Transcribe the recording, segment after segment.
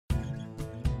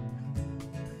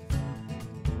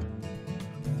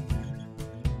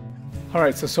All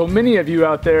right, so many of you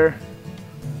out there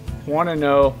want to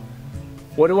know,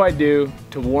 what do I do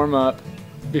to warm up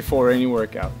before any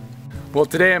workout? Well,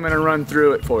 today I'm going to run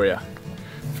through it for you.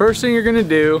 First thing you're going to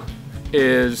do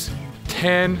is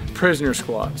 10 prisoner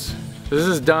squats. This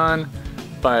is done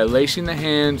by lacing the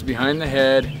hands behind the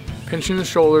head, pinching the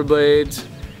shoulder blades,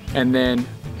 and then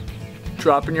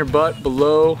dropping your butt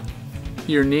below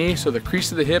your knee so the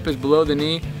crease of the hip is below the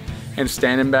knee, and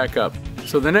standing back up.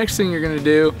 So the next thing you're going to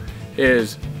do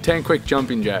is 10 quick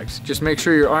jumping jacks. Just make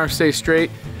sure your arms stay straight,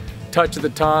 touch at the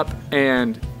top,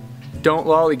 and don't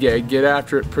lollygag, get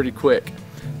after it pretty quick.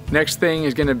 Next thing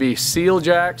is going to be seal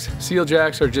jacks. Seal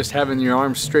jacks are just having your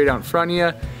arms straight out in front of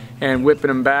you and whipping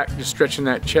them back, just stretching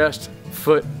that chest.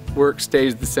 Foot work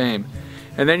stays the same.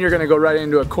 And then you're going to go right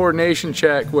into a coordination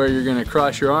check where you're going to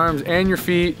cross your arms and your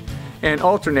feet and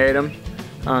alternate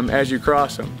them as you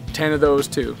cross them. 10 of those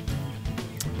too.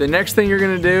 The next thing you're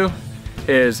going to do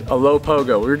is a low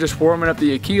pogo. We're just warming up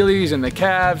the Achilles and the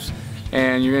calves,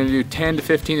 and you're going to do 10 to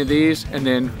 15 of these, and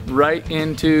then right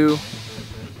into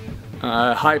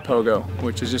high pogo,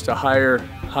 which is just a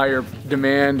higher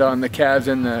demand on the calves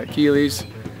and the Achilles,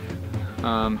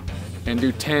 and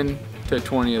do 10 to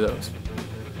 20 of those.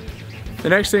 The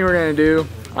next thing we're going to do,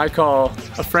 I call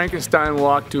a Frankenstein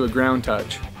walk to a ground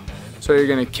touch. So you're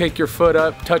going to kick your foot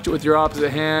up, touch it with your opposite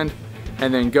hand,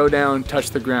 and then go down,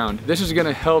 touch the ground. This is going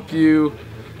to help you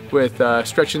with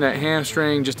stretching that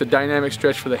hamstring, just a dynamic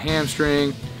stretch for the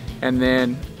hamstring, and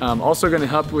then also going to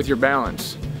help you with your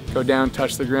balance. Go down,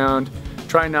 touch the ground.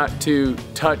 Try not to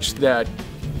touch that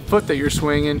foot that you're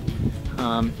swinging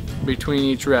between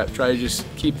each rep. Try to just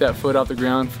keep that foot off the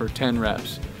ground for 10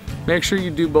 reps. Make sure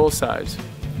you do both sides.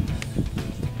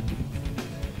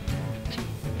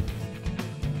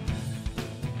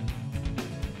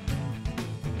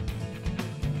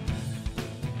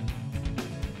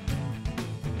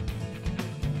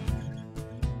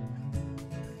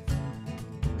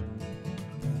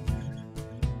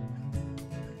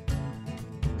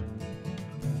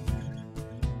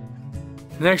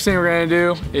 The next thing we're going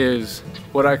to do is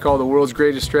what I call the world's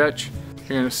greatest stretch.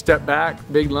 You're going to step back,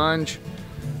 big lunge,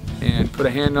 and put a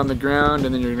hand on the ground,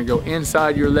 and then you're going to go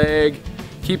inside your leg,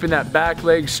 keeping that back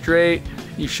leg straight.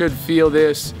 You should feel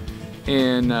this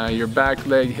in your back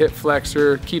leg hip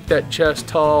flexor. Keep that chest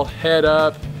tall, head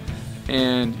up,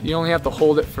 and you only have to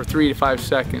hold it for 3 to 5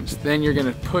 seconds. Then you're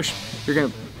going to push, you're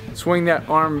going to swing that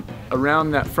arm around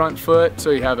that front foot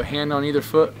so you have a hand on either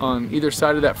foot, on either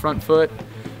side of that front foot.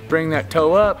 Bring that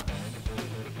toe up,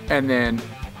 and then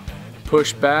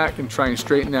push back and try and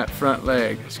straighten that front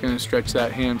leg. It's going to stretch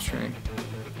that hamstring.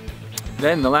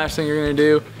 Then the last thing you're going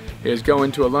to do is go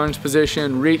into a lunge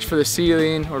position, reach for the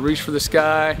ceiling or reach for the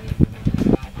sky,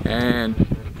 and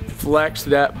flex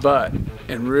that butt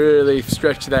and really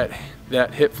stretch that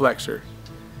hip flexor.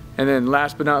 And then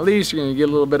last but not least, you're going to get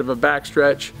a little bit of a back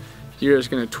stretch. You're just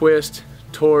going to twist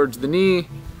towards the knee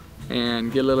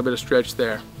and get a little bit of stretch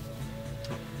there.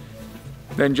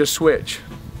 Then just switch.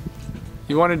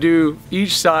 You want to do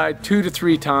each side 2 to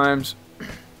 3 times.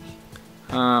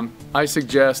 I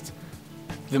suggest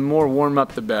the more warm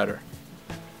up, the better.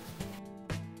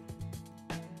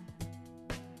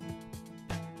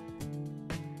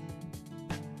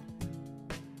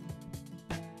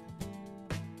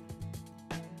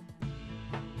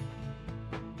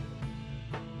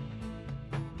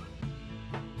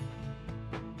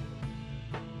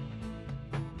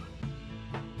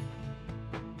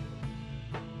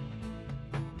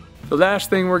 The last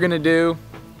thing we're going to do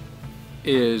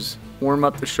is warm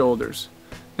up the shoulders.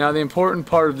 Now the important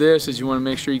part of this is you want to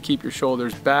make sure you keep your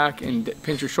shoulders back and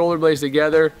pinch your shoulder blades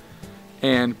together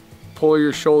and pull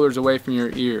your shoulders away from your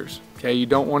ears. Okay, you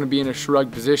don't want to be in a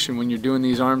shrug position when you're doing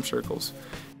these arm circles.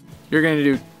 You're going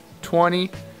to do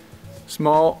 20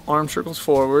 small arm circles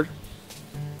forward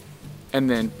and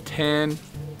then 10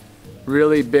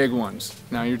 really big ones.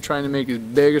 Now you're trying to make as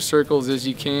big a circles as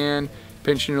you can,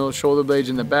 pinching those shoulder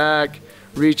blades in the back,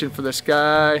 reaching for the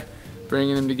sky,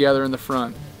 bringing them together in the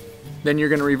front. Then you're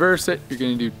going to reverse it. You're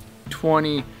going to do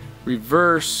 20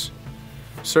 reverse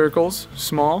circles,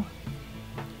 small,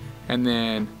 and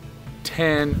then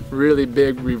 10 really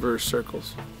big reverse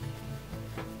circles.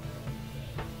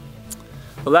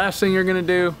 The last thing you're going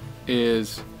to do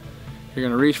is you're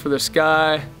going to reach for the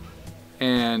sky,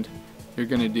 and you're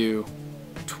going to do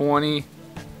 20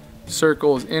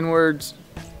 circles inwards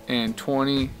and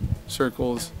 20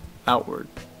 circles outward.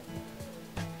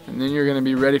 And then you're going to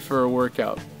be ready for a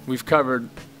workout. We've covered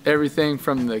everything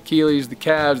from the Achilles, the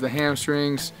calves, the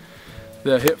hamstrings,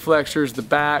 the hip flexors, the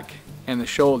back, and the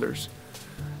shoulders.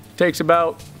 It takes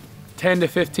about 10 to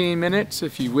 15 minutes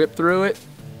if you whip through it.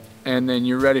 and then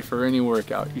you're ready for any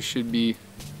workout. You should be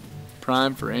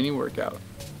primed for any workout.